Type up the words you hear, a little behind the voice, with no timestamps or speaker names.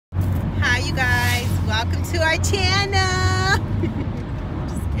welcome to our channel.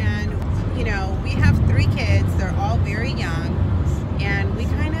 And you know, we have 3 kids. They're all very young, and we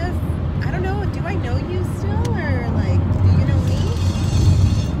kind of, I don't know, do I know you still, or like, do you know me?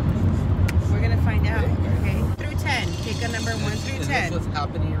 We're gonna find out. Okay, through 10. Pick a number 1 through 10. Is this what's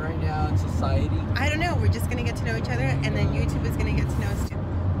happening right now in society? I don't know. We're just gonna get to know each other, and then YouTube is gonna get to know us too.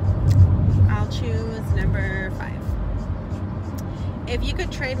 I'll choose number 5. If you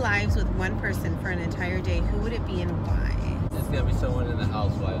could trade lives with one person for an entire day, who would it be and why? It's gonna be someone in the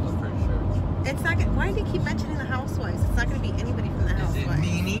Housewives, I'm pretty sure. It's not gonna, why do you keep mentioning the Housewives? It's not gonna be anybody from the Housewives. Is it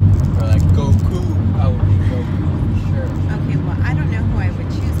Nene? Or like Goku? I would be Goku, for sure. Okay, well, I don't know who I would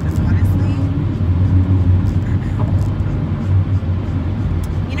choose, because honestly,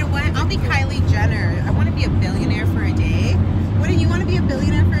 you know what? I'll be Kylie Jenner. I want to be a billionaire for a day. What do you want to be, a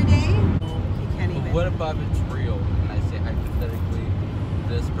billionaire for a day? You can't even. What about if it's real? And I say hypothetically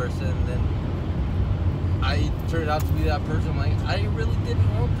this person, then I turned out to be that person. Like, I really didn't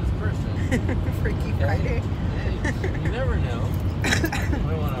want this person. Freaky Friday. Hey, you never know. I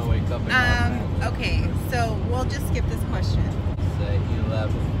don't want to wake up and okay, so we'll just skip this question. Say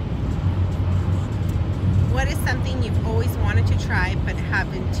 11. What is something you've always wanted to try but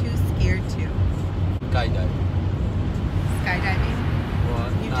have been too scared to? Skydiving. Skydiving? Well,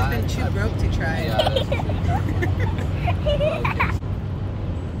 You've just been too broke to try. Yeah, that's true. Okay.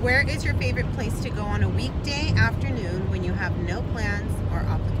 Where is your favorite place to go on a weekday afternoon when you have no plans or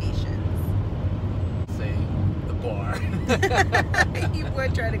obligations? Say the bar. You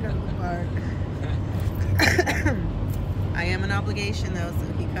would try to go to the bar. I am an obligation though, so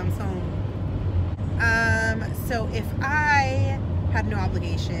he comes home. So if I had no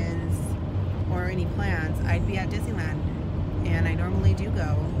obligations or any plans, I'd be at Disneyland, and I normally do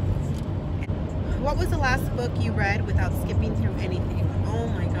go. What was the last book you read without skipping through anything? Oh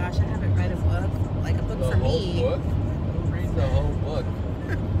my gosh, I haven't read a book, like a book for me. The whole book? Who reads the whole book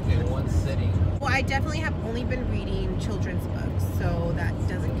in one sitting? Well, I definitely have only been reading children's books, so that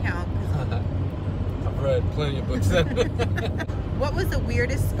doesn't count. I've read plenty of books then. What was the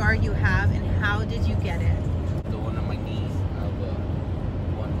weirdest scar you have, and how did you get it? The one on my knee. I have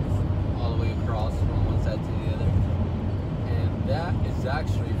one all the way across from one side to the other. And that is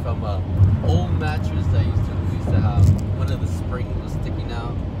actually from a old mattress that I used to have. One of the springs was sticking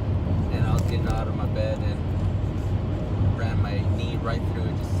out, and I was getting out of my bed and ran my knee right through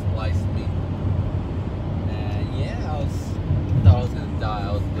it, just sliced me. And yeah, I thought I was gonna die.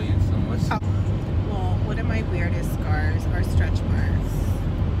 I was bleeding so much. Well, one of my weirdest scars are stretch marks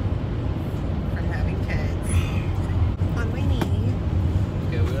from having kids on my knee.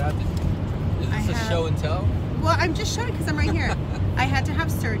 Okay, we have to. Is this a show and tell? Well, I'm just showing because I'm right here. I had to have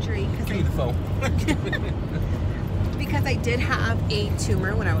surgery Give me the phone. because I did have a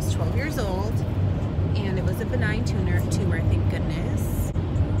tumor when I was 12 years old, and it was a benign tumor, thank goodness.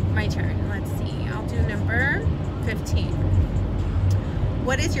 My turn. Let's see. I'll do number 15.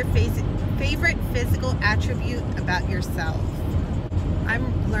 What is your favorite physical attribute about yourself?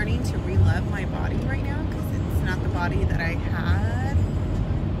 I'm learning to re-love my body right now because it's not the body that I had.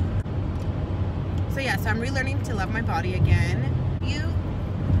 So yeah, so I'm relearning to love my body again. You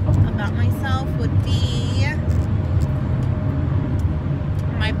about myself would be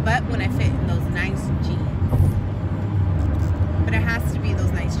my butt when I fit in those nice jeans. But it has to be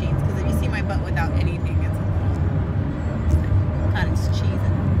those nice jeans, because if you see my butt without anything, it's a little cottage cheese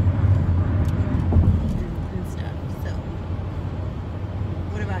and stuff. So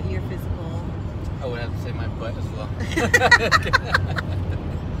what about your physical? I would have to say my butt as well.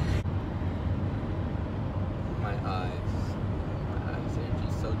 My eyes are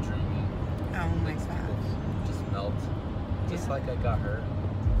just so dreamy. Oh my gosh. Just melt. Just like I got hurt.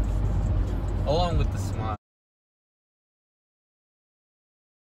 Along with the smile.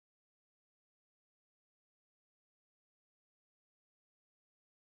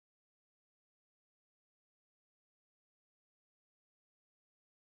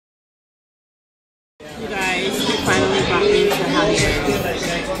 You guys finally brought me to Hollywood.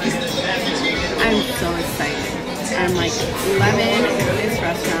 I'm so excited. I'm like 11 at this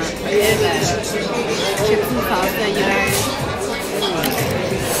restaurant. Look at that. Chips and salsa, you guys.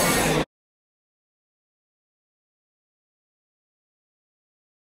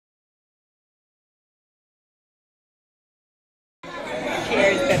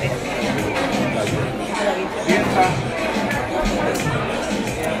 Cheers, baby. I love you. Beautiful.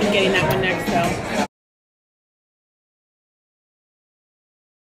 I'm getting that one next though.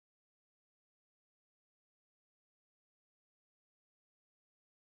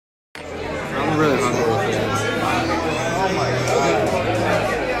 I'm really hungry with this. Oh my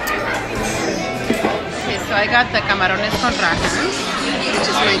god. I got the camarones con rajas, which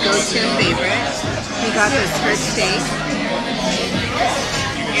is my go-to favorite. We got the skirt steak.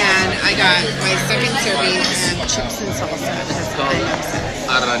 And I got my second serving of chips and salsa because I'm obsessed.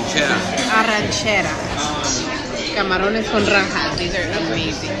 Arranchera. Arranchera. Camarones con rajas. These are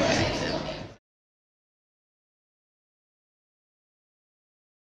amazing.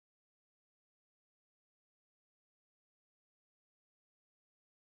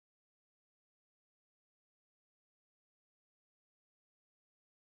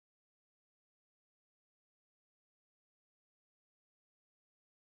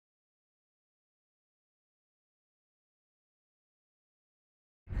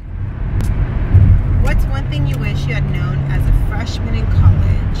 What's one thing you wish you had known as a freshman in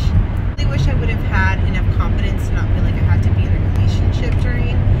college? I really wish I would have had enough confidence to not feel like I had to be in a relationship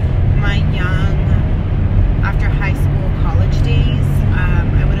during my young, after high school, college days.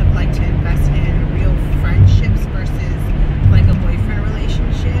 I would have liked to invest in real friendships versus like a boyfriend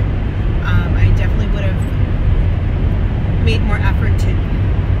relationship. I definitely would have made more effort to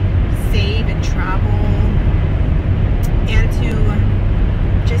save and travel and to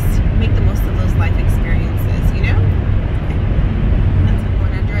just make the most of those life experiences, you know? Okay. That's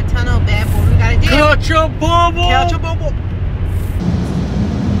going under a tunnel, babe. What we gotta do? Catch a bubble! Catch a bubble!